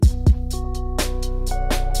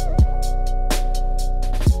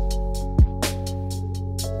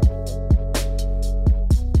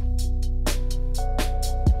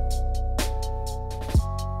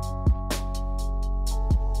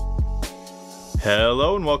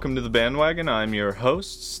Hello and welcome to the bandwagon. I'm your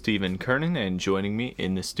host, Stephen Kernan, and joining me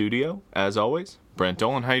in the studio, as always, Brent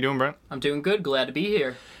Dolan. How you doing, Brent? I'm doing good. Glad to be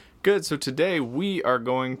here. Good. So today we are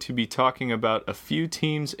going to be talking about a few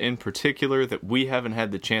teams in particular that we haven't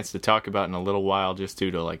had the chance to talk about in a little while just due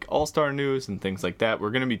to like All-Star news and things like that. We're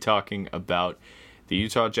going to be talking about the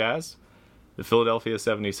Utah Jazz, the Philadelphia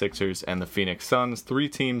 76ers, and the Phoenix Suns, three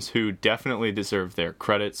teams who definitely deserve their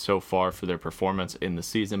credit so far for their performance in the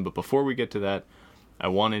season. But before we get to that, I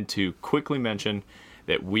wanted to quickly mention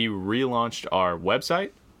that we relaunched our website.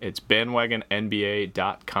 It's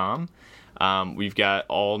bandwagonnba.com. We've got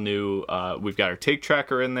all new, we've got our take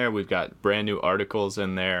tracker in there. We've got brand new articles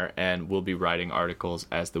in there, and we'll be writing articles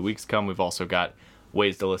as the weeks come. We've also got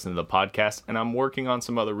ways to listen to the podcast, and I'm working on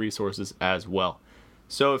some other resources as well.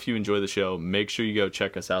 So if you enjoy the show, make sure you go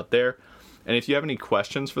check us out there. And if you have any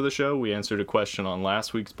questions for the show, we answered a question on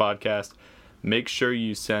last week's podcast. Make sure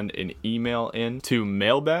you send an email in to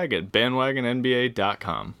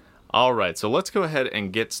mailbag@bandwagonnba.com. All right, so let's go ahead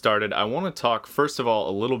and get started. I want to talk, first of all,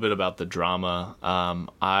 a little bit about the drama.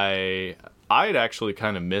 I had actually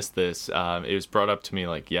kind of missed this. It was brought up to me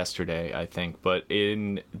like yesterday, I think. But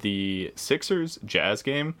in the Sixers-Jazz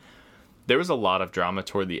game, there was a lot of drama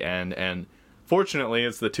toward the end, and fortunately,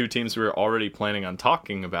 it's the two teams we were already planning on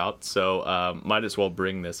talking about, so might as well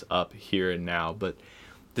bring this up here and now. But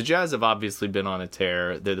the Jazz have obviously been on a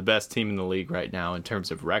tear. They're the best team in the league right now in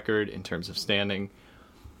terms of record, in terms of standing.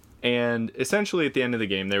 And essentially at the end of the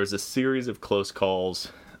game, there was a series of close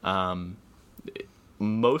calls,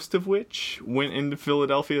 most of which went into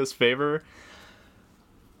Philadelphia's favor.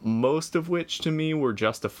 Most of which, to me, were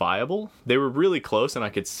justifiable. They were really close, and I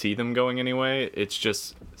could see them going anyway. It's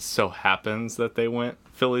just so happens that they went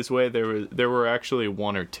Philly's way. There were actually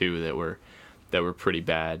one or two that were pretty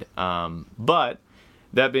bad. But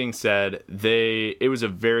that being said, it was a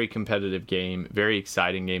very competitive game, very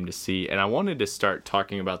exciting game to see. And I wanted to start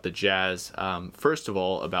talking about the Jazz, first of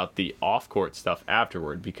all, about the off-court stuff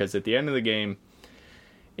afterward, because at the end of the game,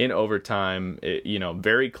 in overtime,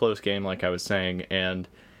 very close game, like I was saying, and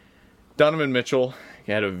Donovan Mitchell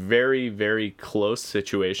had a very, very close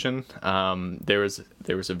situation. There was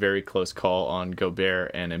a very close call on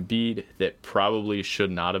Gobert and Embiid that probably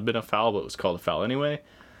should not have been a foul, but was called a foul anyway.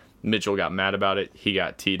 Mitchell got mad about it. He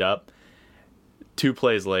got teed up. 2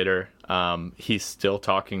 plays later, he's still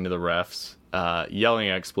talking to the refs, yelling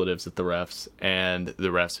expletives at the refs, and the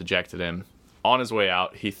refs ejected him. On his way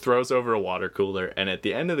out, he throws over a water cooler, and at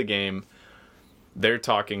the end of the game, they're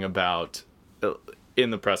talking about,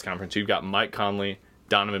 in the press conference, you've got Mike Conley,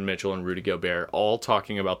 Donovan Mitchell, and Rudy Gobert all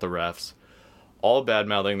talking about the refs, all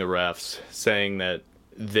bad-mouthing the refs, saying that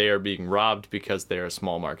they are being robbed because they're a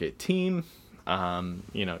small market team,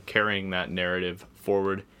 carrying that narrative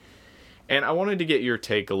forward. And I wanted to get your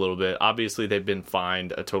take a little bit. Obviously, they've been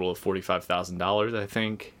fined a total of $45,000, I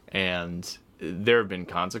think, and there have been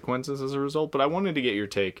consequences as a result. But I wanted to get your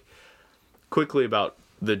take quickly about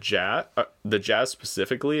the Jazz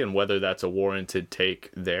specifically, and whether that's a warranted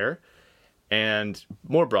take there, and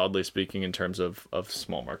more broadly speaking in terms of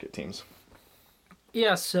small market teams.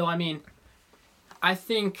 Yeah, so I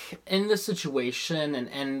think in this situation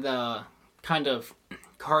and the kind of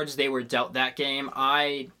cards they were dealt that game,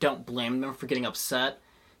 I don't blame them for getting upset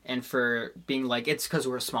and for being like, it's because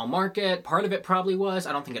we're a small market. Part of it probably was.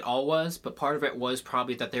 I don't think it all was, but part of it was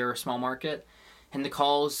probably that they were a small market, and the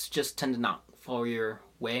calls just tend to not fall your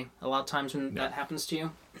way a lot of times when that happens to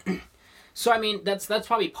you. So, that's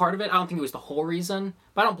probably part of it. I don't think it was the whole reason,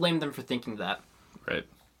 but I don't blame them for thinking that. Right.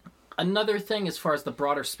 Another thing, as far as the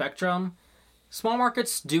broader spectrum, small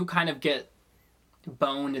markets do kind of get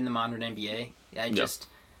boned in the modern NBA.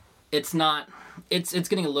 It's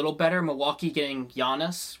getting a little better. Milwaukee getting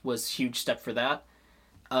Giannis was a huge step for that.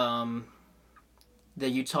 The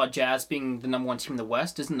Utah Jazz being the number 1 team in the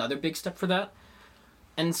West is another big step for that.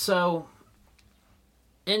 And so,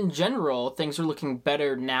 in general, things are looking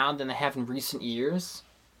better now than they have in recent years.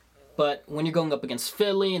 But when you're going up against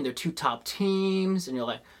Philly and they're 2 top teams, and you're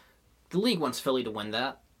like, the league wants Philly to win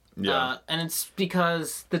that. Yeah. And it's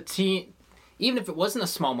because the team, even if it wasn't a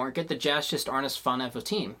small market, the Jazz just aren't as fun of a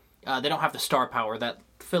team. They don't have the star power that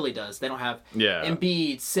Philly does. They don't have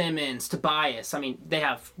Embiid, Simmons, Tobias. They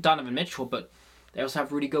have Donovan Mitchell, but they also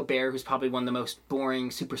have Rudy Gobert, who's probably one of the most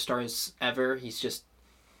boring superstars ever. He's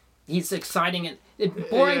exciting and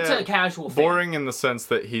boring to a casual fan. Boring in the sense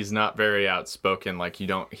that he's not very outspoken. Like, you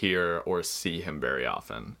don't hear or see him very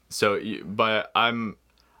often. So,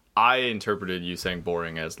 I interpreted you saying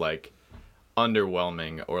boring as like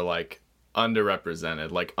underwhelming or like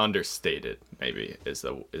underrepresented, like understated, maybe is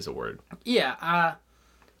a word. Yeah,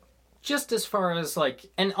 just as far as like,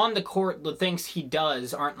 and on the court, the things he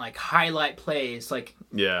does aren't like highlight plays. Like,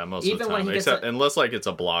 Yeah, most of even the when time. he gets Except, unless, like, it's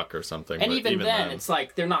a block or something. and but even then, then, it's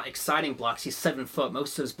like they're not exciting blocks. He's 7 foot.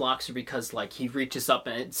 Most of his blocks are because like he reaches up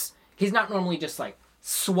and he's not normally just like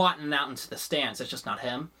swatting out into the stands. That's just not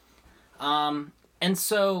him. And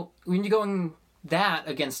so when you're going that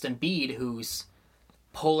against Embiid, who's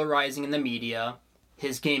polarizing in the media,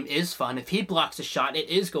 his game is fun. If he blocks a shot, it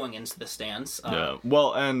is going into the stands. yeah.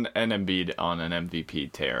 Well, and Embiid on an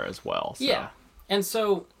MVP tear as well. So. Yeah. And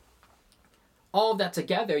so all of that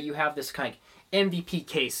together, you have this kind of MVP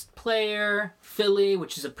case player, Philly,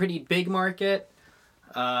 which is a pretty big market.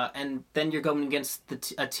 And then you're going against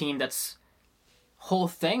a team that's whole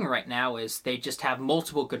thing right now is they just have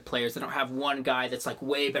multiple good players. They don't have one guy that's like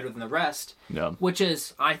way better than the rest. Yeah. Which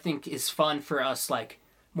is, I think, is fun for us like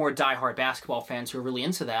more diehard basketball fans who are really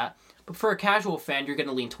into that. But for a casual fan, you're going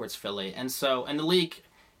to lean towards Philly. And the league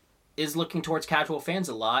is looking towards casual fans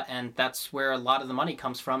a lot, and that's where a lot of the money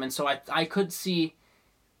comes from. And so I could see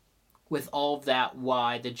with all of that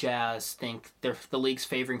why the Jazz think the league's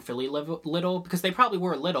favoring Philly little, because they probably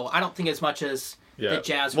were little. I don't think as much as the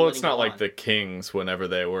Jazz were. Well, it's not like the Kings whenever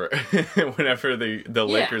they were, whenever the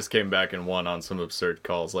Lakers came back and won on some absurd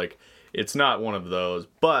calls. Like, it's not one of those.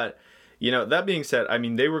 But, you know, that being said, I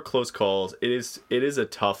mean, they were close calls. It is a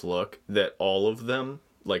tough look that all of them,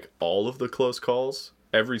 like all of the close calls,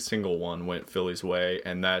 every single one went Philly's way,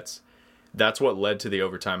 and that's what led to the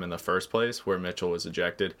overtime in the first place, where Mitchell was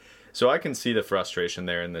ejected. So I can see the frustration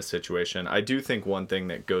there in this situation. I do think one thing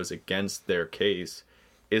that goes against their case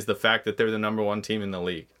is the fact that they're the number one team in the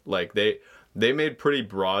league. Like, they made pretty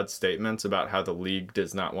broad statements about how the league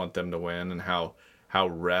does not want them to win and how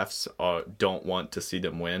refs don't want to see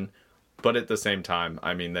them win. But at the same time,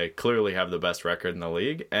 I mean, they clearly have the best record in the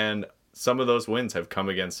league, and some of those wins have come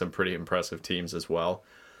against some pretty impressive teams as well.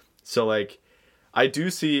 So, like, I do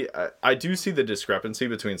see the discrepancy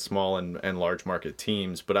between small and large market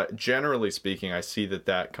teams, but generally speaking, I see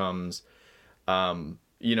that comes,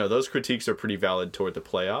 those critiques are pretty valid toward the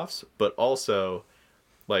playoffs, but also,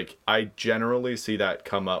 like, I generally see that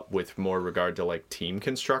come up with more regard to, like, team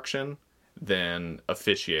construction than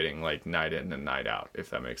officiating, like, night in and night out, if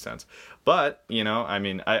that makes sense. But, I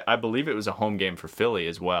mean, I believe it was a home game for Philly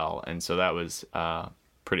as well, and so that was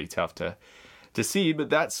pretty tough to see. But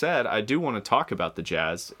that said, I do want to talk about the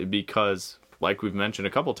Jazz because, like we've mentioned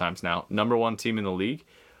a couple times now, number one team in the league.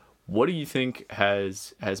 What do you think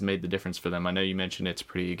has made the difference for them? I know you mentioned it's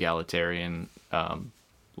pretty egalitarian,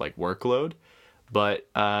 like, workload, but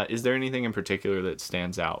is there anything in particular that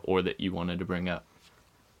stands out or that you wanted to bring up?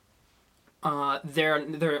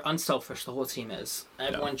 They're unselfish. The whole team is.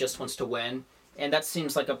 Everyone just wants to win. And that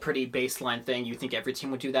seems like a pretty baseline thing. You think every team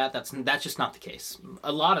would do that? That's just not the case.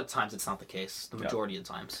 A lot of times it's not the case. The majority of the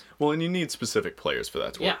times. Well, and you need specific players for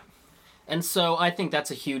that to work. Yeah. And so I think that's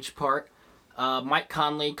a huge part. Mike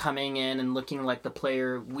Conley coming in and looking like the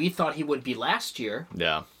player we thought he would be last year.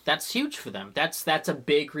 Yeah. That's huge for them. That's a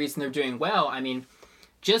big reason they're doing well. I mean,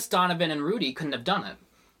 just Donovan and Rudy couldn't have done it.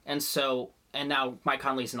 And now Mike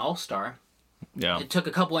Conley's an all-star. Yeah. It took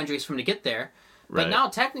a couple injuries for him to get there. But now,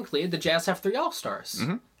 technically, the Jazz have 3 All-Stars.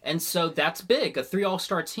 Mm-hmm. And so that's big. A 3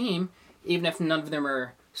 All-Star team, even if none of them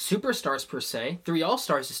are superstars per se, 3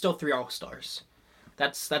 All-Stars is still 3 All-Stars.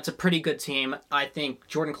 That's a pretty good team. I think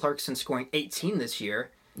Jordan Clarkson scoring 18 this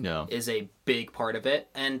year is a big part of it.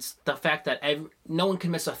 And the fact that no one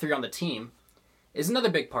can miss a 3 on the team is another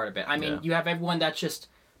big part of it. I mean, you have everyone that's just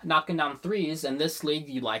knocking down threes. In this league,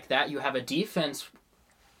 you like that. You have a defense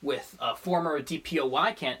with a former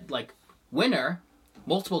DPOY winner,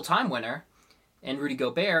 multiple-time winner, and Rudy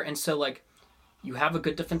Gobert. And so, like, you have a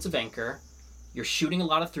good defensive anchor. You're shooting a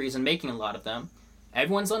lot of threes and making a lot of them.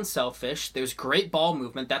 Everyone's unselfish. There's great ball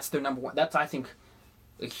movement. That's their number one. That's, I think,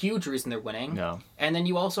 a huge reason they're winning. Yeah. And then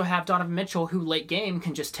you also have Donovan Mitchell, who late game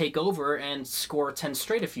can just take over and score 10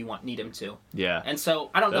 straight if you need him to. Yeah. And so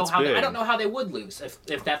I don't know how they would lose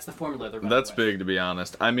if that's the formula they're running That's with. big, to be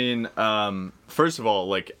honest. I mean, first of all,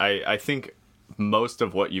 like, I think most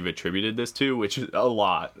of what you've attributed this to, which is a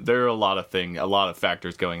lot. There are a lot of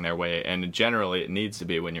factors going their way, and generally it needs to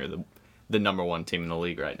be when you're the number one team in the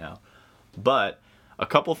league right now. But a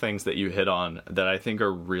couple things that you hit on that I think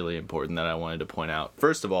are really important that I wanted to point out.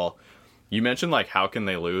 First of all, you mentioned, like, how can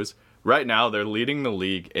they lose? Right now, they're leading the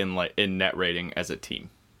league in net rating as a team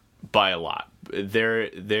by a lot.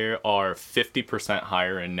 There are 50%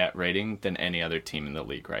 higher in net rating than any other team in the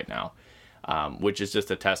league right now. Which is just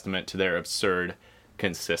a testament to their absurd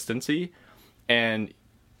consistency. And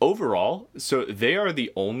overall, so they are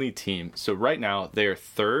the only team. So right now, they are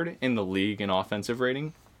 3rd in the league in offensive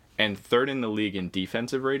rating and 3rd in the league in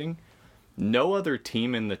defensive rating, no other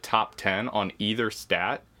team in the top 10 on either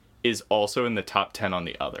stat is also in the top 10 on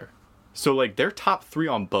the other. So, like, they're top 3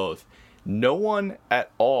 on both. No one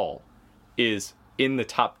at all is in the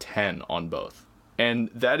top 10 on both. And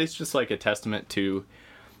that is just, like, a testament to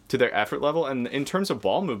their effort level. And in terms of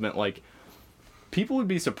ball movement, like, people would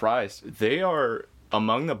be surprised. They are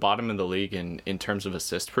among the bottom of the league in terms of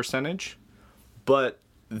assist percentage. But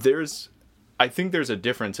I think there's a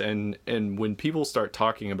difference. And when people start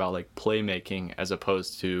talking about, like, playmaking as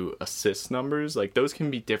opposed to assist numbers, like, those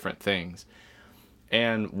can be different things.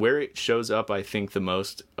 And where it shows up, I think, the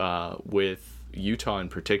most with Utah in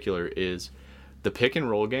particular is the pick and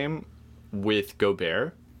roll game with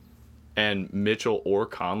Gobert and Mitchell or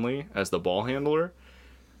Conley as the ball handler.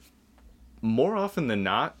 More often than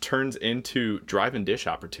not, turns into drive and dish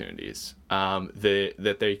opportunities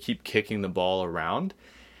that they keep kicking the ball around.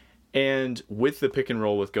 And with the pick and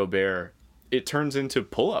roll with Gobert, it turns into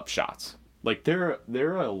pull-up shots. Like, there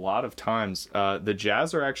are a lot of times the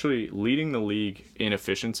Jazz are actually leading the league in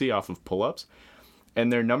efficiency off of pull-ups,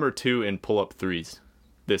 and they're number 2 in pull-up threes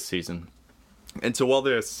this season. And so while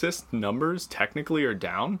the assist numbers technically are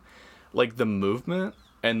down, like, the movement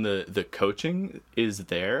and the coaching is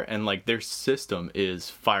there, and, like, their system is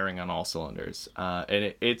firing on all cylinders.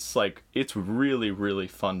 And it's really, really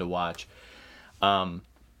fun to watch.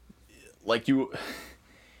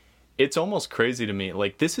 It's almost crazy to me.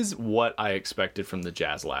 Like, this is what I expected from the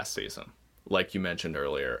Jazz last season, like you mentioned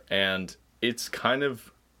earlier. And it's kind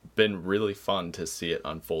of been really fun to see it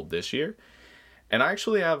unfold this year. And I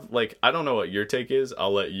actually have, like, I don't know what your take is.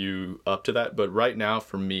 I'll let you up to that. But right now,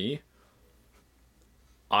 for me,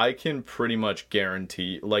 I can pretty much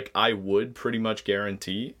guarantee, like, I would pretty much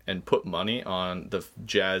guarantee and put money on the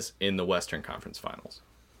Jazz in the Western Conference Finals.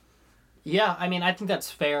 Yeah, I mean, I think that's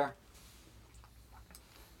fair.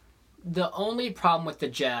 The only problem with the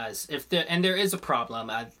Jazz, and there is a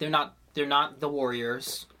problem, they're not the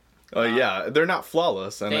Warriors. Yeah, they're not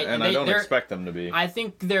flawless, and I don't expect them to be. I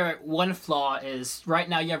think their one flaw is right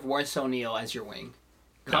now you have Royce O'Neal as your wing.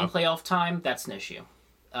 Come playoff time, that's an issue.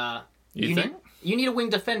 You think? You need a wing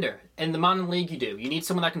defender. In the modern league, you do. You need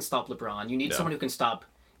someone that can stop LeBron. You need someone who can stop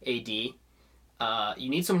AD. You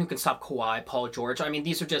need someone who can stop Kawhi, Paul George. I mean,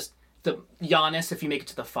 these are just the Giannis if you make it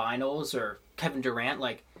to the finals, or Kevin Durant.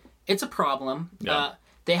 Like, it's a problem. Yeah.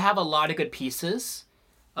 They have a lot of good pieces.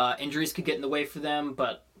 Injuries could get in the way for them,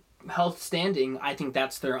 but health standing, I think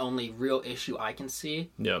that's their only real issue I can see.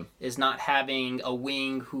 Yeah. Is not having a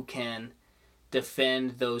wing who can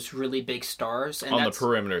defend those really big stars. And on the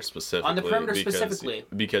perimeter specifically.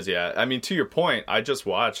 Because, yeah, I mean, to your point, I just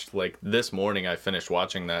watched, like, this morning I finished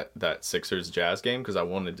watching that Sixers-Jazz game because I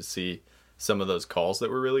wanted to see some of those calls that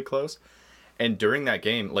were really close. And during that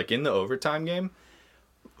game, like, in the overtime game,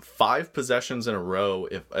 5 possessions in a row,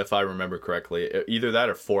 if I remember correctly, either that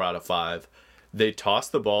or 4 out of 5, they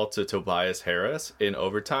tossed the ball to Tobias Harris in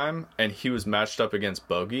overtime, and he was matched up against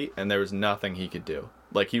Bogey, and there was nothing he could do.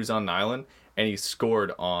 Like, he was on an island, and he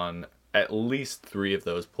scored on at least 3 of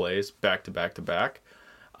those plays, back to back to back.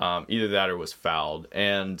 Either that or was fouled.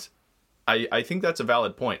 And I think that's a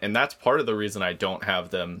valid point, and that's part of the reason I don't have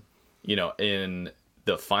them, in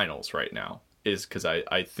the finals right now, is because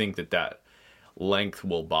I think that length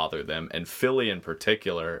will bother them. And Philly in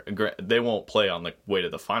particular, they won't play on the way to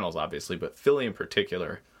the finals, obviously, but Philly in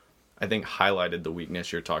particular, I think highlighted the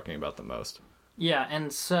weakness you're talking about the most. Yeah,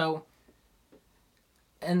 and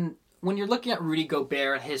when you're looking at Rudy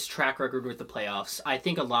Gobert and his track record with the playoffs, I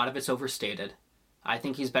think a lot of it's overstated. I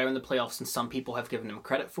think he's better in the playoffs than some people have given him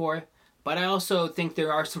credit for, but I also think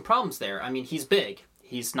there are some problems there. I mean, he's big.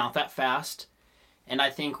 He's not that fast, and I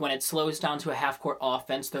think when it slows down to a half-court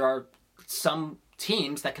offense, there are some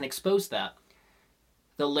teams that can expose that.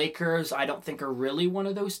 The Lakers, I don't think, are really one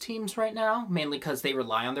of those teams right now, mainly because they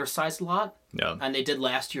rely on their size a lot. Yeah. And they did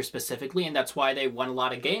last year specifically, and that's why they won a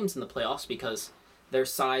lot of games in the playoffs, because their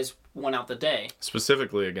size won out the day.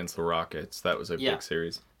 Specifically against the Rockets. That was a big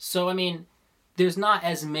series. So, I mean, there's not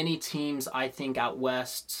as many teams, I think, out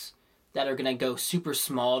west that are going to go super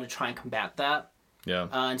small to try and combat that. Yeah.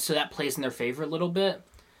 And so that plays in their favor a little bit.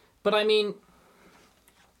 But, I mean,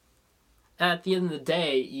 at the end of the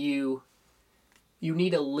day, you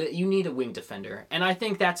need a wing defender, and I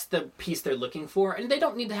think that's the piece they're looking for. And they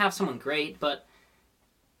don't need to have someone great, but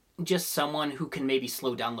just someone who can maybe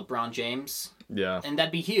slow down LeBron James. Yeah, and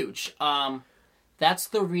that'd be huge. That's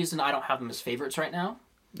the reason I don't have them as favorites right now.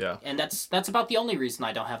 Yeah, and that's about the only reason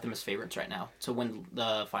I don't have them as favorites right now to win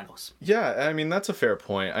the finals. Yeah, I mean, that's a fair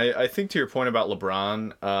point. I think to your point about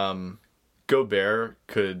LeBron, Gobert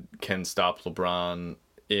can stop LeBron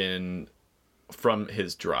from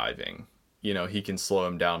his driving. he can slow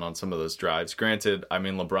him down on some of those drives. Granted, I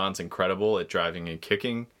mean, LeBron's incredible at driving and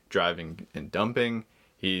kicking, driving and dumping.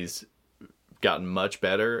 He's gotten much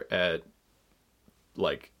better at,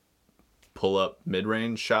 like, pull-up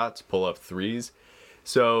mid-range shots, pull-up threes.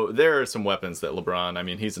 So there are some weapons that LeBron, I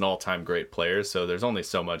mean, he's an all-time great player, so there's only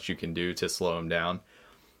so much you can do to slow him down.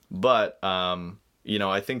 But,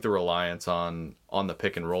 I think the reliance on the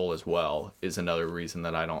pick and roll as well is another reason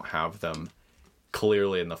that I don't have them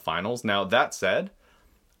clearly in the finals. Now, that said,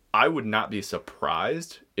 I would not be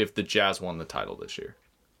surprised if the Jazz won the title this year.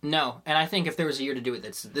 No, and I think if there was a year to do it,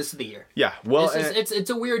 this is the year. Yeah, well, it's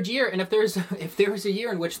a weird year, and if there was a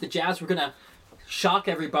year in which the Jazz were gonna shock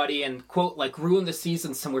everybody and quote like ruin the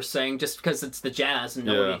season, some were saying just because it's the Jazz and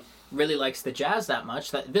nobody really likes the Jazz that much,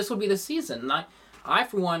 that this would be the season. And I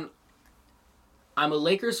for one, I'm a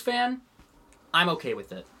Lakers fan. I'm okay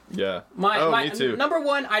with it. Yeah. Me too. Number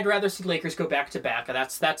one, I'd rather see Lakers go back to back.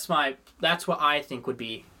 That's what I think would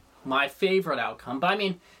be my favorite outcome. But I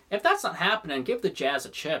mean, if that's not happening, give the Jazz a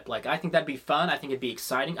chip. Like, I think that'd be fun. I think it'd be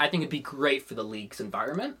exciting. I think it'd be great for the league's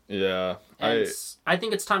environment. Yeah. And I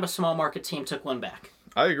think it's time a small market team took one back.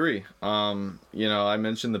 I agree. I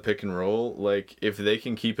mentioned the pick and roll. Like, if they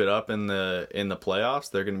can keep it up in the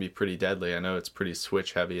playoffs, they're going to be pretty deadly. I know it's pretty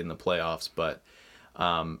switch heavy in the playoffs, but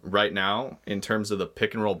right now, in terms of the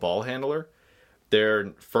pick and roll ball handler,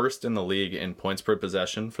 they're first in the league in points per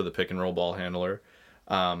possession for the pick and roll ball handler.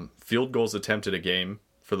 Field goals attempted a game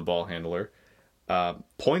for the ball handler.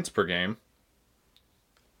 Points per game.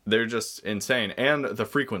 They're just insane. And the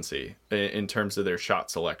frequency in terms of their shot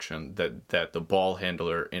selection that the ball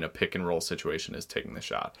handler in a pick and roll situation is taking the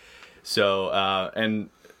shot. So, and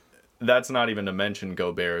that's not even to mention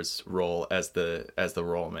Gobert's role as the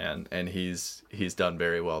roll man. And he's done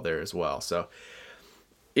very well there as well. So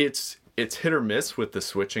it's hit or miss with the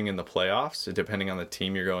switching in the playoffs, depending on the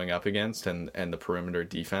team you're going up against and the perimeter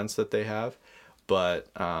defense that they have.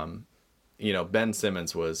 But, Ben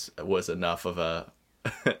Simmons was enough of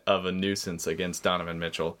a nuisance against Donovan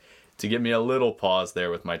Mitchell to give me a little pause there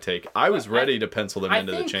with my take. I was ready to pencil them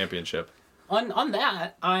into the championship. On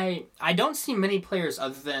that, I don't see many players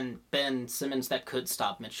other than Ben Simmons that could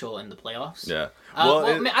stop Mitchell in the playoffs. Yeah.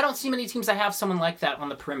 I don't see many teams that have someone like that on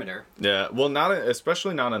the perimeter. Yeah. Well,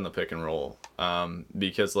 especially not in the pick and roll,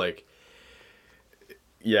 because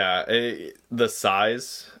the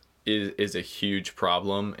size is a huge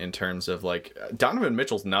problem in terms of like Donovan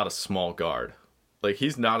Mitchell's not a small guard. Like,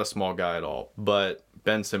 he's not a small guy at all, but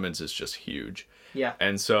Ben Simmons is just huge. Yeah.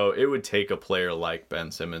 And so it would take a player like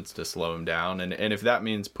Ben Simmons to slow him down. And if that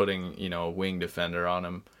means putting, a wing defender on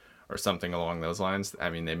him or something along those lines,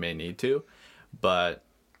 I mean, they may need to. But,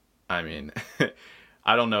 I mean,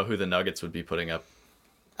 I don't know who the Nuggets would be putting up.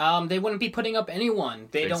 They wouldn't be putting up anyone.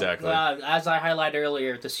 They exactly. don't, as I highlighted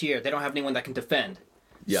earlier this year, they don't have anyone that can defend.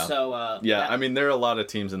 Yeah. So, I mean, there are a lot of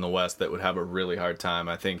teams in the West that would have a really hard time.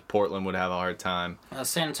 I think Portland would have a hard time.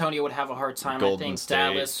 San Antonio would have a hard time. Golden I think State.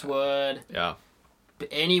 Dallas would. Yeah. But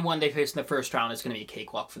anyone they face in the first round is going to be a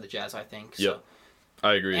cakewalk for the Jazz, I think. So. Yep.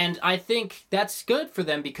 I agree. And I think that's good for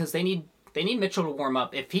them because they need Mitchell to warm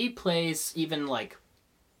up. If he plays even like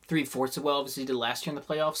 3/4 as well as he did last year in the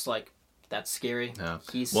playoffs, like, that's scary. Yeah.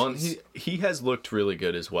 He has looked really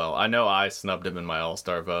good as well. I know I snubbed him in my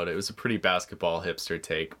All-Star vote. It was a pretty basketball hipster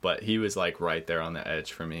take, but he was like right there on the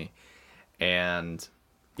edge for me. And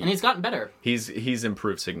he's gotten better. He's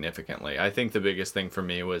improved significantly. I think the biggest thing for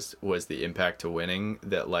me was the impact to winning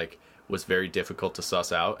that like was very difficult to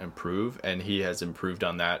suss out and prove, and he has improved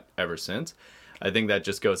on that ever since. I think that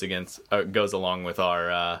just goes along with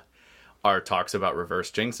our talks about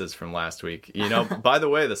reverse jinxes from last week. By the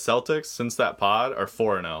way, the Celtics, since that pod, are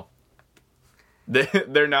 4-0.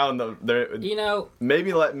 They're now in the...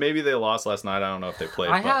 Maybe they lost last night. I don't know if they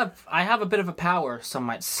played. I have a bit of a power, some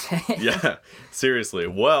might say. Yeah, seriously.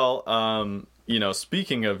 Well,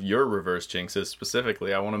 speaking of your reverse jinxes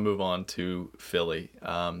specifically, I want to move on to Philly.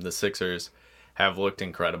 The Sixers have looked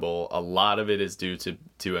incredible. A lot of it is due to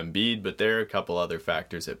Embiid, but there are a couple other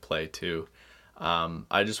factors at play too.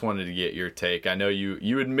 I just wanted to get your take. I know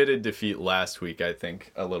you admitted defeat last week, I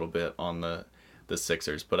think, a little bit on the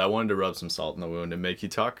Sixers, but I wanted to rub some salt in the wound and make you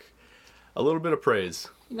talk a little bit of praise.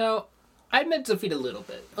 I admit defeat a little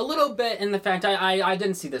bit in the fact I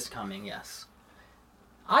didn't see this coming. Yes,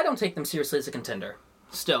 I don't take them seriously as a contender.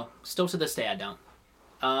 Still to this day, I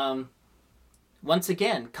don't. Once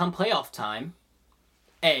again, come playoff time,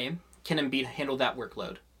 can Embiid handle that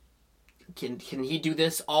workload? Can he do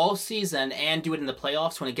this all season and do it in the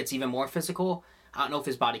playoffs when it gets even more physical? I don't know if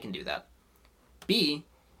his body can do that. B,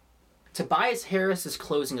 Tobias Harris is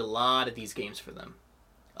closing a lot of these games for them.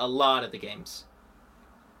 A lot of the games.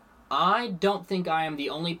 I don't think I am the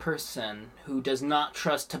only person who does not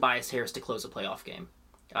trust Tobias Harris to close a playoff game.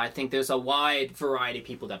 I think there's a wide variety of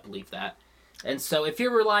people that believe that. And so if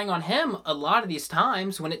you're relying on him a lot of these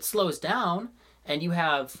times when it slows down and you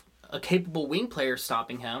have a capable wing player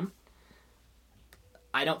stopping him,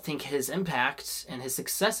 I don't think his impact and his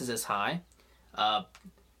success is as high.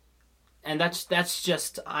 And that's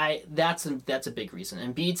a big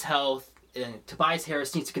reason. Embiid's health, and Tobias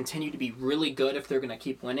Harris needs to continue to be really good if they're going to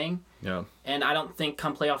keep winning. Yeah. And I don't think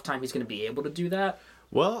come playoff time he's going to be able to do that.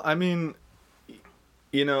 Well, I mean,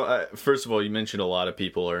 first of all, you mentioned a lot of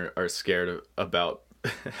people are scared about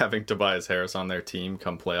having Tobias Harris on their team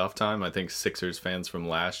come playoff time. I think Sixers fans from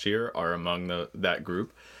last year are among that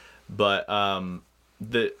group. But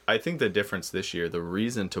I think the difference this year, the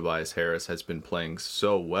reason Tobias Harris has been playing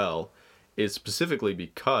so well is specifically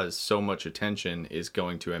because so much attention is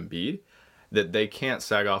going to Embiid that they can't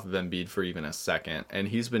sag off of Embiid for even a second. And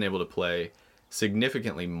he's been able to play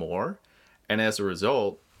significantly more. And as a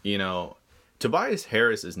result, Tobias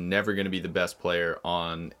Harris is never going to be the best player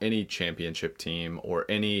on any championship team or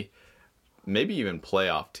any, maybe even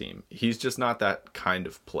playoff team. He's just not that kind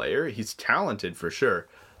of player. He's talented for sure,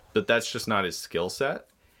 but that's just not his skill set.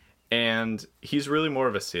 And he's really more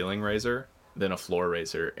of a ceiling raiser than a floor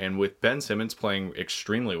raiser. And with Ben Simmons playing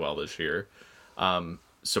extremely well this year,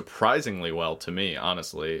 surprisingly well to me,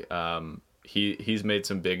 honestly, he's made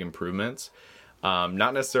some big improvements.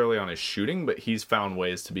 Not necessarily on his shooting, but he's found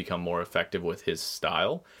ways to become more effective with his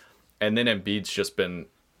style. And then Embiid's just been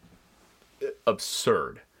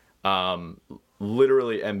absurd.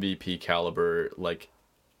 Literally MVP caliber. Like,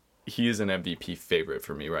 he is an MVP favorite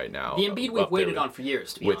for me right now. The Embiid we've waited on for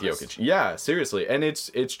years, to be honest. With Jokic. Yeah, seriously. And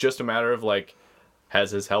it's just a matter of, like,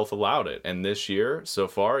 has his health allowed it? And this year, so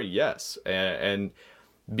far, yes. And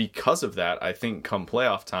because of that, I think come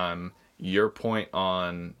playoff time, your point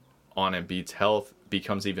on Embiid's health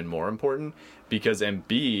becomes even more important, because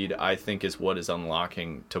Embiid, I think, is what is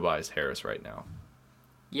unlocking Tobias Harris right now.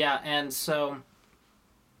 Yeah, and so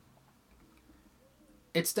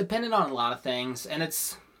it's dependent on a lot of things, and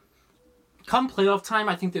it's come playoff time,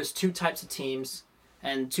 I think there's two types of teams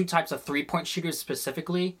and two types of three-point shooters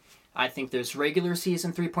specifically. I think there's regular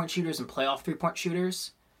season three-point shooters and playoff three-point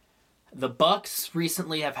shooters. The Bucks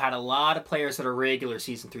recently have had a lot of players that are regular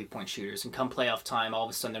season three-point shooters, and come playoff time, all of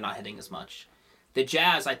a sudden they're not hitting as much. The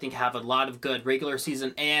Jazz, I think, have a lot of good regular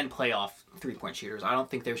season and playoff three-point shooters. I don't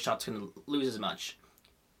think their shot's going to lose as much.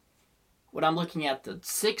 When I'm looking at the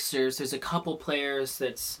Sixers, there's a couple players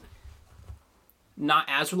that's not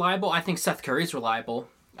as reliable. I think Seth Curry's reliable.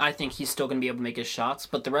 I think he's still going to be able to make his shots,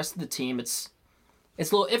 but the rest of the team, it's a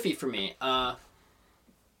little iffy for me.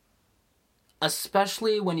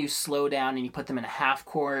 Especially when you slow down and you put them in a half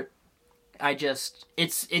court,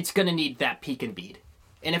 it's going to need that peak and beat.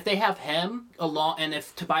 And if they have him along, and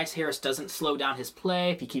if Tobias Harris doesn't slow down his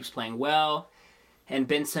play, if he keeps playing well, and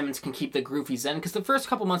Ben Simmons can keep the groove he's in, because the first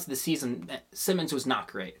couple months of the season, Simmons was not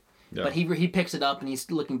great, but he picks it up and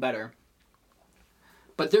he's looking better.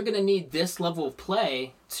 But they're going to need this level of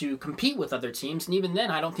play to compete with other teams, and even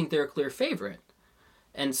then, I don't think they're a clear favorite.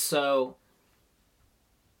 And so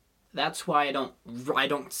that's why I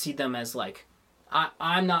don't see them as, like,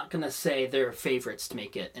 I'm not going to say they're favorites to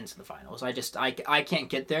make it into the finals. I can't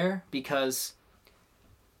get there, because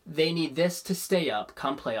they need this to stay up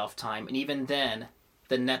come playoff time, and even then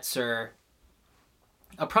the Nets are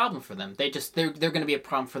a problem for them. They're going to be a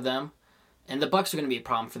problem for them, and the Bucks are going to be a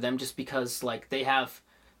problem for them, just because, like, they have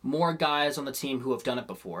more guys on the team who have done it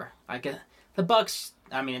before. The Bucks,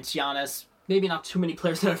 I mean, it's Giannis, maybe not too many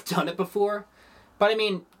players that have done it before, but I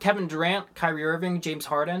mean, Kevin Durant, Kyrie Irving, James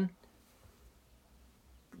Harden,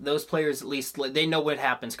 those players, at least, they know what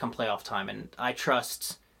happens come playoff time, and I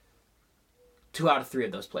trust 2 out of 3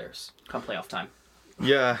 of those players come playoff time.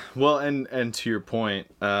 Yeah, well, and to your point,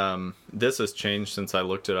 this has changed since I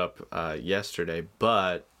looked it up yesterday,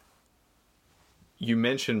 but you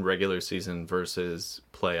mentioned regular season versus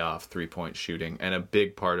playoff three-point shooting, and a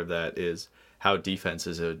big part of that is how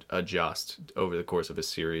defenses adjust over the course of a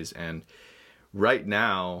series. And right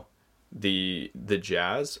now, the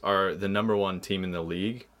Jazz are the number 1 team in the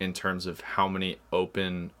league in terms of how many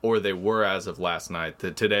open, or they were as of last night.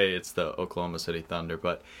 Today it's the Oklahoma City Thunder,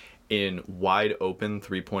 but in wide open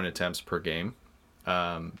three-point attempts per game,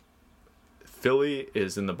 Philly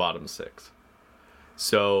is in the bottom 6.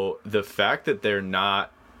 So the fact that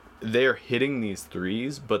they're hitting these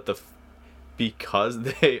threes, but because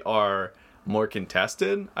they are more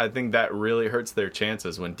contested, I think that really hurts their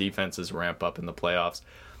chances when defenses ramp up in the playoffs.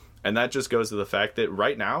 And that just goes to the fact that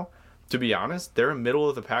right now, to be honest, they're a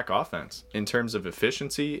middle-of-the-pack offense in terms of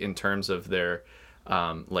efficiency, in terms of their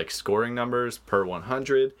like scoring numbers per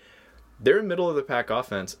 100. They're a middle of the pack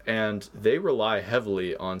offense, and they rely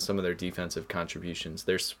heavily on some of their defensive contributions.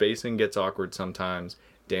 Their spacing gets awkward sometimes.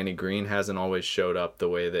 Danny Green hasn't always showed up the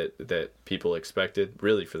way that people expected,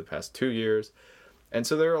 really, for the past 2 years. And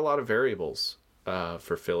so there are a lot of variables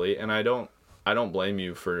for Philly, and I don't blame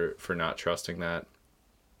you for not trusting that.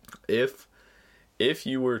 If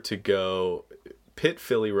you were to go pit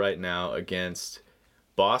Philly right now against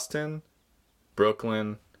Boston,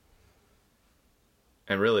 Brooklyn,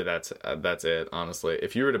 and really that's it, honestly.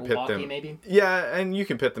 If you were to Milwaukee, pit them, maybe? Yeah, and you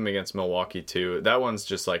can pit them against Milwaukee too. That one's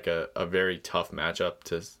just like a very tough matchup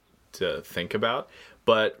to think about.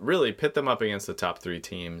 But really, pit them up against the top 3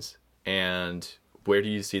 teams, and where do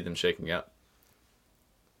you see them shaking up?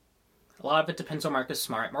 A lot of it depends on Marcus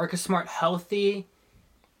Smart. Marcus Smart healthy,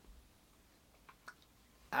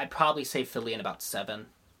 I'd probably say Philly in about 7.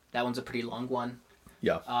 That one's a pretty long one.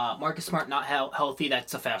 Yeah. Marcus Smart not healthy,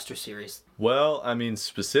 that's a faster series. Well, I mean,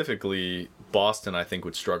 specifically, Boston, I think,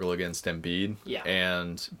 would struggle against Embiid. Yeah.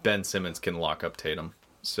 And Ben Simmons can lock up Tatum.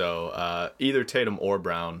 So either Tatum or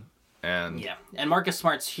Brown. And Marcus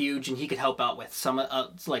Smart's huge, and he could help out with some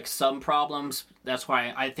problems. That's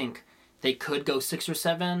why I think they could go 6 or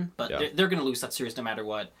 7, but they're going to lose that series no matter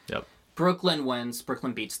what. Yep. Brooklyn wins.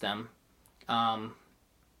 Brooklyn beats them.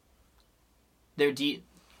 The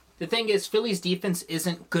thing is, Philly's defense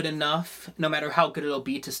isn't good enough, no matter how good it'll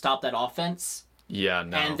be, to stop that offense. Yeah,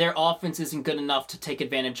 no. And their offense isn't good enough to take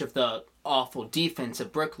advantage of the awful defense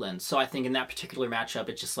of Brooklyn. So I think in that particular matchup,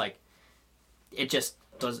 it's just like,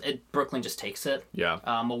 Brooklyn just takes it. Yeah.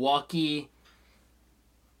 Milwaukee's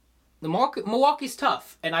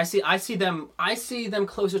tough, and I see them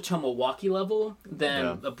closer to a Milwaukee level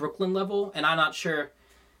than a Brooklyn level, and I'm not sure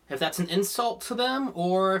if that's an insult to them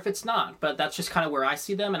or if it's not, but that's just kind of where I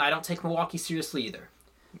see them, and I don't take Milwaukee seriously either.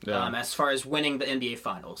 As far as winning the NBA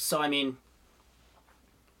Finals. So, I mean,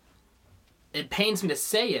 it pains me to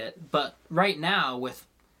say it, but right now, with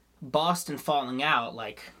Boston falling out,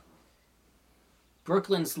 like,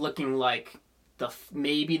 Brooklyn's looking like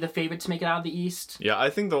maybe the favorite to make it out of the East. Yeah, I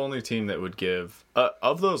think the only team that would give...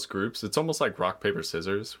 of those groups, it's almost like rock, paper,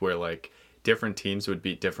 scissors, where, like, different teams would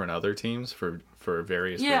beat different other teams for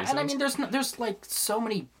various reasons. Yeah, and I mean, there's like so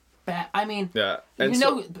many bad... I mean,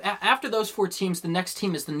 and after those 4 teams, the next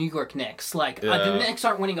team is the New York Knicks. Like, the Knicks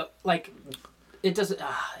aren't winning... it doesn't...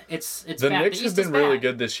 it's the bad. Knicks the have been really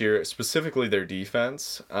good this year, specifically their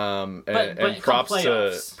defense. And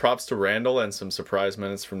props to Randall and some surprise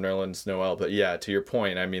minutes from Nerlens Noel. But yeah, to your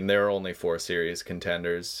point, I mean, there are only 4 serious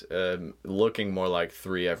contenders, looking more like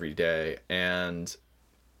 3 every day. And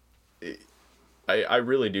I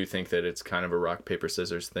really do think that it's kind of a rock, paper,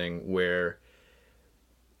 scissors thing where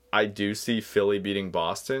I do see Philly beating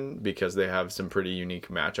Boston because they have some pretty unique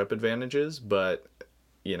matchup advantages. But,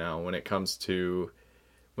 you know, when it comes to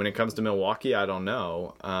Milwaukee, I don't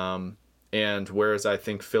know. And whereas I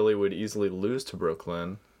think Philly would easily lose to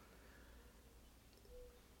Brooklyn,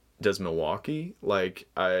 does Milwaukee? Like,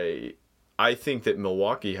 I think that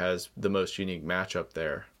Milwaukee has the most unique matchup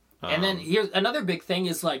there. And then here's another big thing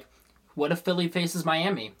is, like, what if Philly faces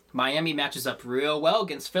Miami? Miami matches up real well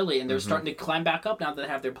against Philly, and they're starting to climb back up now that they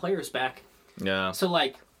have their players back. Yeah. So,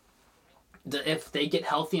 like, if they get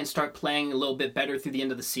healthy and start playing a little bit better through the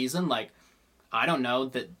end of the season, like, I don't know,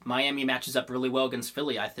 that Miami matches up really well against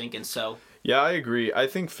Philly, I think, and so... Yeah, I agree. I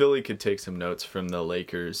think Philly could take some notes from the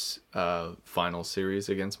Lakers' final series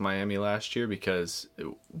against Miami last year, because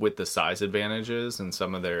with the size advantages and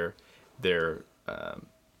some of their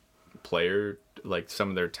player, like some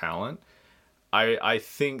of their talent, I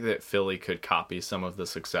think that Philly could copy some of the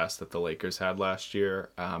success that the Lakers had last year,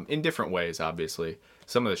 in different ways, obviously.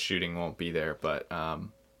 Some of the shooting won't be there, but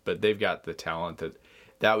they've got the talent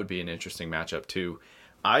that would be an interesting matchup too.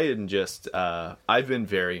 I've been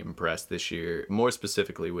very impressed this year, more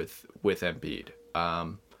specifically with Embiid.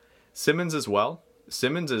 Simmons as well.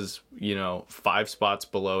 Simmons is, 5 spots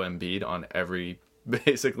below Embiid on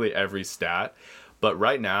basically every stat. But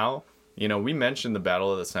right now, we mentioned the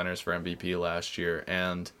battle of the centers for MVP last year,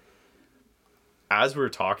 and as we're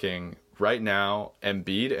talking right now,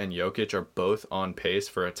 Embiid and Jokic are both on pace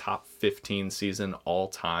for a top 15 season all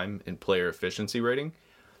time in player efficiency rating.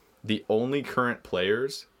 The only current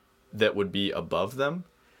players that would be above them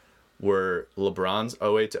were LeBron's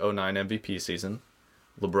 08-09 MVP season,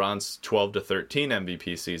 LeBron's 12-13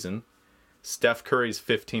 MVP season, Steph Curry's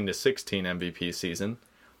 15-16 MVP season,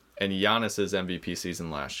 and Giannis's MVP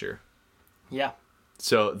season last year. Yeah.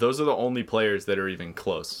 So those are the only players that are even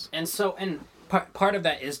close. And part of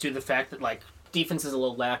that is due to the fact that, like, defense is a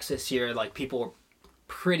little lax this year. Like, people were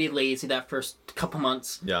pretty lazy that first couple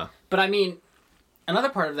months. Yeah. But I mean, another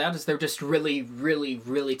part of that is they're just really, really,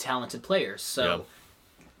 really talented players. So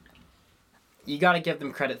you got to give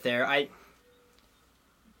them credit there.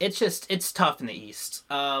 It's tough in the East.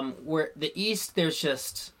 Where the East, there's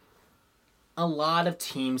just a lot of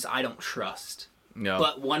teams I don't trust. No.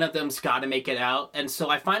 But one of them's got to make it out, and so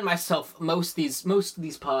I find myself most of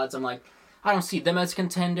these pods, I'm like, I don't see them as a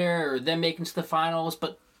contender or them making to the finals,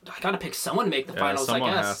 but I got to pick someone to make the finals. I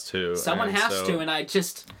guess someone has to, and I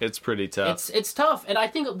just it's pretty tough. It's tough, and I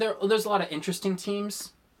think there's a lot of interesting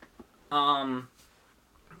teams. But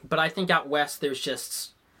I think out west there's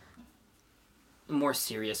just more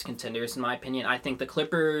serious contenders in my opinion. I think the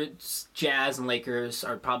Clippers, Jazz, and Lakers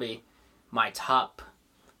are probably my top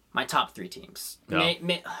 3 teams. Yeah.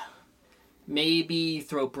 Maybe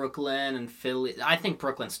throw Brooklyn and Philly. I think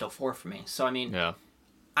Brooklyn's still 4 for me. So I mean, yeah.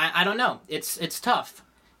 I don't know. It's tough.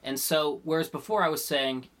 And so whereas before I was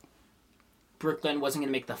saying Brooklyn wasn't going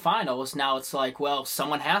to make the finals, now it's like, well,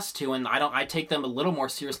 someone has to, and I take them a little more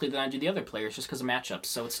seriously than I do the other players just because of matchups.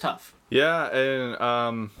 So it's tough. Yeah,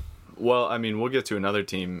 and well, I mean, we'll get to another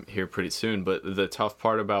team here pretty soon, but the tough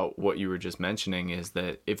part about what you were just mentioning is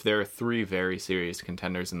that if there are 3 very serious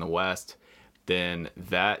contenders in the West, then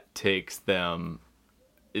that makes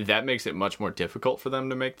it much more difficult for them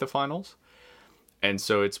to make the finals. And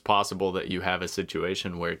so it's possible that you have a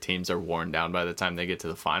situation where teams are worn down by the time they get to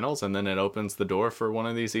the finals, and then it opens the door for one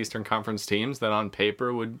of these Eastern Conference teams that on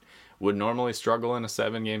paper would normally struggle in a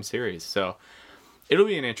 7-game series. So it'll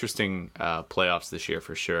be an interesting playoffs this year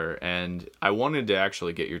for sure. And I wanted to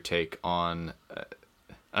actually get your take on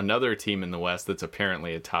another team in the West that's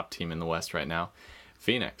apparently a top team in the West right now,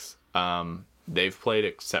 Phoenix. They've played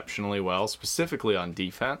exceptionally well, specifically on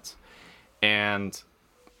defense. And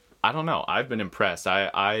I don't know. I've been impressed.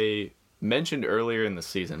 I mentioned earlier in the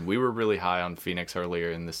season, we were really high on Phoenix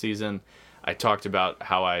earlier in the season. I talked about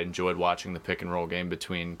how I enjoyed watching the pick and roll game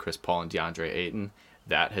between Chris Paul and DeAndre Ayton.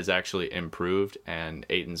 That has actually improved, and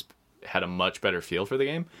Ayton's had a much better feel for the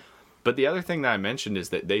game. But the other thing that I mentioned is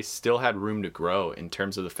that they still had room to grow in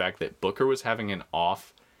terms of the fact that Booker was having an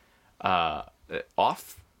off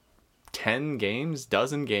 10 games,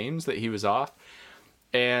 dozen games that he was off.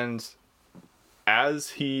 And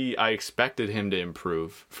I expected him to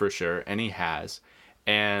improve for sure, and he has.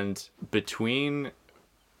 And between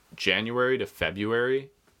January to February,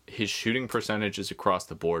 his shooting percentages across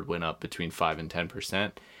the board went up between 5 and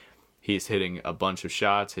 10%. He's hitting a bunch of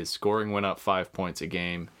shots. His scoring went up 5 points a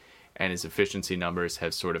game, and his efficiency numbers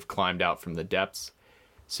have sort of climbed out from the depths.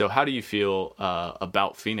 So how do you feel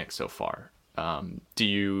about Phoenix so far? Do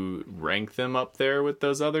you rank them up there with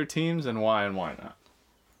those other teams, and why not?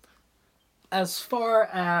 As far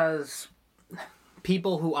as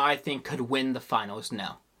people who I think could win the finals,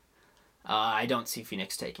 no. I don't see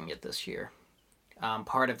Phoenix taking it this year.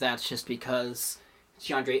 Part of that's just because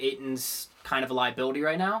DeAndre Ayton's kind of a liability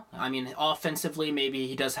right now. I mean, offensively, maybe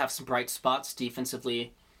he does have some bright spots.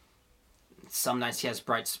 Defensively, some nights he has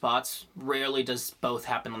bright spots. Rarely does both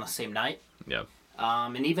happen on the same night. Yeah.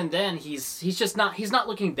 And even then, he's not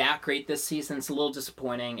looking that great this season. It's a little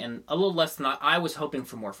disappointing and a little less than I was hoping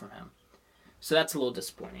for more from him. So that's a little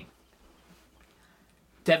disappointing.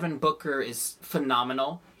 Devin Booker is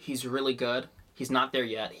phenomenal. He's really good. He's not there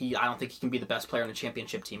yet. I don't think he can be the best player on the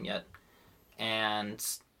championship team yet. And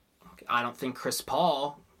I don't think Chris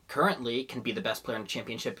Paul currently can be the best player on the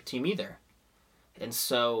championship team either. And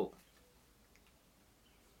so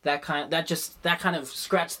that kind of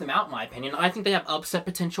scratched them out in my opinion. I think they have upset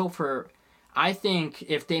potential I think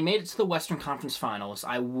if they made it to the Western Conference Finals,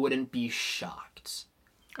 I wouldn't be shocked.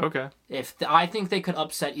 Okay. I think they could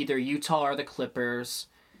upset either Utah or the Clippers,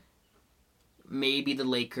 maybe the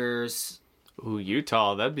Lakers. Ooh,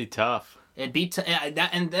 Utah, that'd be tough. It'd be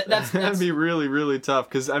that's that'd be really, really tough.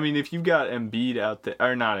 Because I mean, if you've got Embiid out there,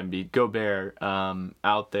 or not Embiid, Gobert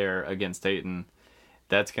out there against Ayton,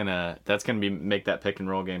 that's gonna make that pick and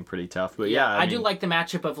roll game pretty tough. But yeah, I do like the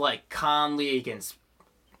matchup of like Conley against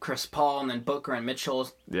Chris Paul and then Booker and Mitchell.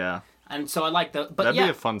 Yeah. And so I like that'd be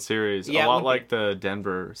a fun series. A lot like the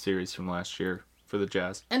Denver series from last year for the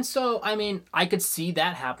Jazz. And so, I mean, I could see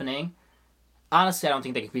that happening. Honestly, I don't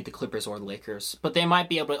think they could beat the Clippers or the Lakers. But they might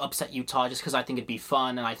be able to upset Utah just because I think it'd be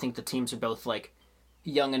fun. And I think the teams are both, like,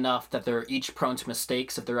 young enough that they're each prone to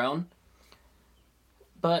mistakes of their own.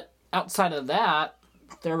 But outside of that,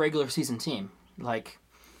 they're a regular season team. Like,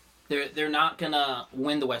 they're not going to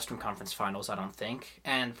win the Western Conference Finals, I don't think.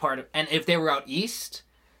 And if they were out East,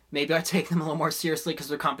 maybe I'd take them a little more seriously because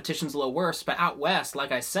their competition's a little worse. But out West,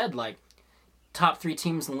 like I said, like, top 3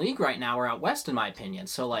 teams in the league right now are out West, in my opinion.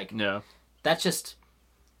 So, like, yeah. That's just,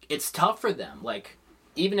 it's tough for them. Like,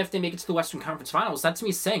 even if they make it to the Western Conference Finals, that's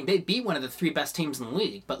me saying they beat one of the 3 best teams in the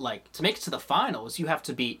league. But, like, to make it to the finals, you have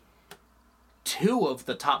to beat 2 of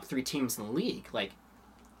the top 3 teams in the league. Like,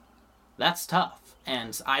 that's tough.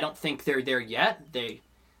 And I don't think they're there yet.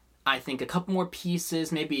 I think a couple more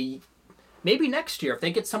pieces, maybe next year. If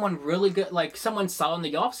they get someone really good, like someone solid in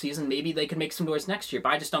the offseason, maybe they can make some noise next year.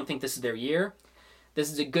 But I just don't think this is their year. This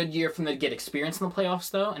is a good year for them to get experience in the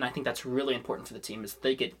playoffs, though, and I think that's really important for the team is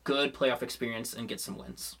they get good playoff experience and get some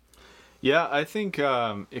wins. Yeah, I think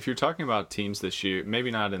if you're talking about teams this year, maybe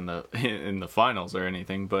not in the finals or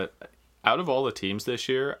anything, but out of all the teams this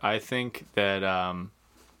year, I think that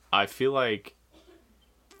I feel like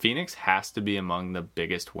Phoenix has to be among the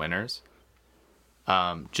biggest winners,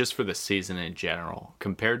 just for the season in general,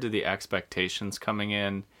 compared to the expectations coming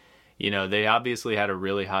in. You know, they obviously had a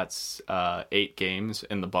really hot 8 games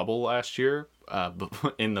in the bubble last year,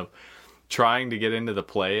 trying to get into the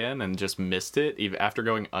play-in and just missed it even after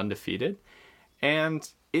going undefeated. And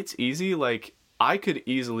it's easy, like, I could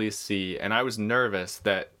easily see, and I was nervous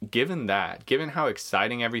that given how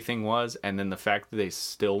exciting everything was, and then the fact that they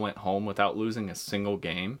still went home without losing a single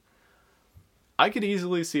game, I could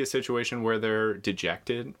easily see a situation where they're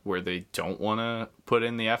dejected, where they don't want to put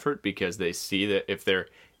in the effort because they see that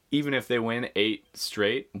even if they win 8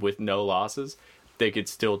 straight with no losses, they could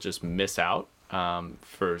still just miss out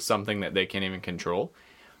for something that they can't even control.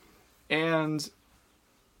 And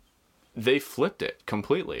they flipped it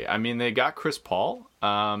completely. I mean, they got Chris Paul,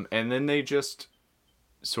 and then they just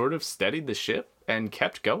sort of steadied the ship and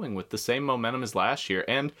kept going with the same momentum as last year.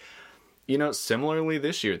 And, you know, similarly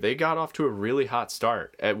this year, they got off to a really hot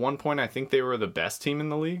start. At one point, I think they were the best team in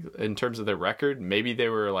the league in terms of their record. Maybe they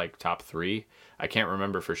were like top 3. I can't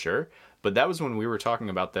remember for sure. But that was when we were talking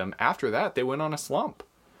about them. After that, they went on a slump.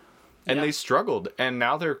 And they struggled. And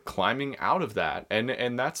now they're climbing out of that.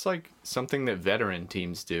 And that's like something that veteran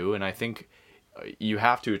teams do. And I think you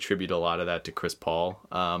have to attribute a lot of that to Chris Paul.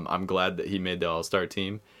 I'm glad that he made the All-Star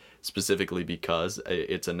team, specifically because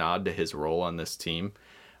it's a nod to his role on this team.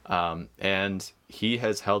 And he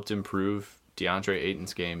has helped improve DeAndre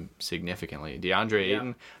Ayton's game significantly. DeAndre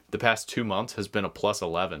Ayton, the past 2 months, has been a plus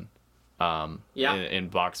 11 in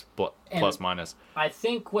box plus minus. I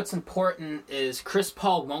think what's important is Chris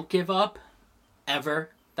Paul won't give up,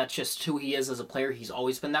 ever. That's just who he is as a player. He's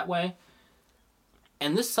always been that way.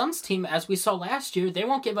 And this Suns team, as we saw last year, they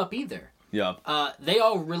won't give up either. Yeah. They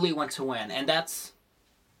all really want to win, and that's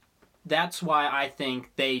why I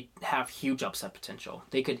think they have huge upset potential.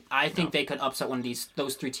 They could upset one of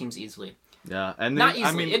those 3 teams easily. Yeah, and not easily.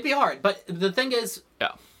 I mean, it'd be hard, but the thing is,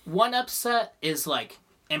 one upset is like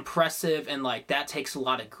impressive and like that takes a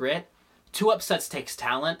lot of grit. 2 upsets takes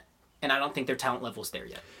talent, and I don't think their talent level's there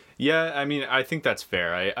yet. Yeah, I mean, I think that's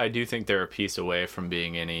fair. I do think they're a piece away from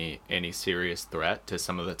being any serious threat to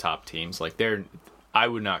some of the top teams. Like I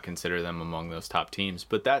would not consider them among those top teams.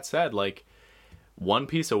 But that said, like, 1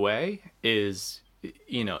 piece away is,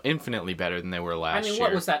 you know, infinitely better than they were last year. I mean,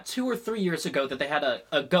 what was that, 2 or 3 years ago that they had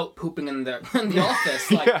a goat pooping in the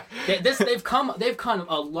office? Like, they've come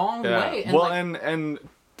a long way. And well, and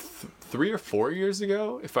 3 or 4 years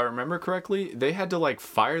ago, if I remember correctly, they had to like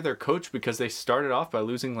fire their coach because they started off by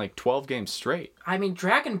losing like 12 games straight. I mean,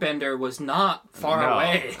 Dragonbender was not far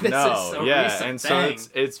away. This is so recent and thing. So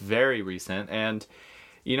it's very recent, and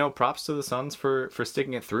you know, props to the Suns for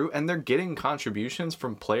sticking it through, and they're getting contributions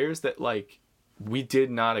from players that like we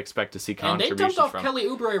did not expect to see contributions from. And they dumped off Kelly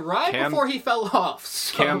Oubre before he fell off.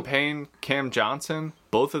 So. Cam Johnson,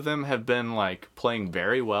 both of them have been like playing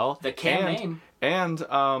very well. The Cam name. And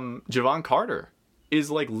Javon Carter is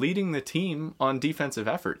like leading the team on defensive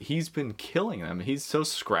effort. He's been killing them. He's so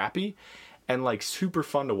scrappy and like super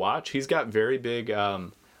fun to watch. He's got very big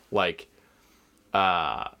Dellavedova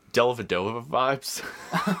vibes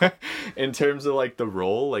in terms of like the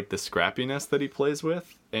role, like the scrappiness that he plays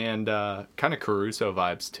with, and kind of Caruso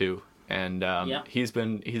vibes too. And he's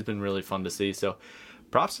been really fun to see. So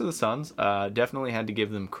props to the Suns. Definitely had to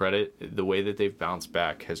give them credit. The way that they've bounced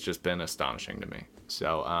back has just been astonishing to me.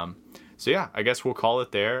 So yeah, I guess we'll call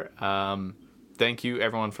it there. Thank you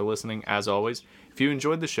everyone for listening. As always, if you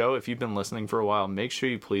enjoyed the show, if you've been listening for a while, make sure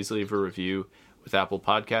you please leave a review with Apple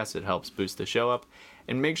Podcasts. It helps boost the show up.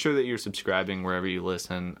 And make sure that you're subscribing wherever you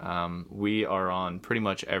listen. We are on pretty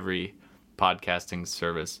much every podcasting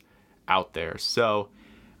service out there. So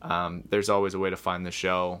there's always a way to find the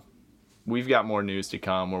show. We've got more news to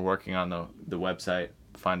come. We're working on the website.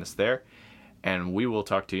 Find us there. And we will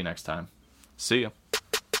talk to you next time. See ya.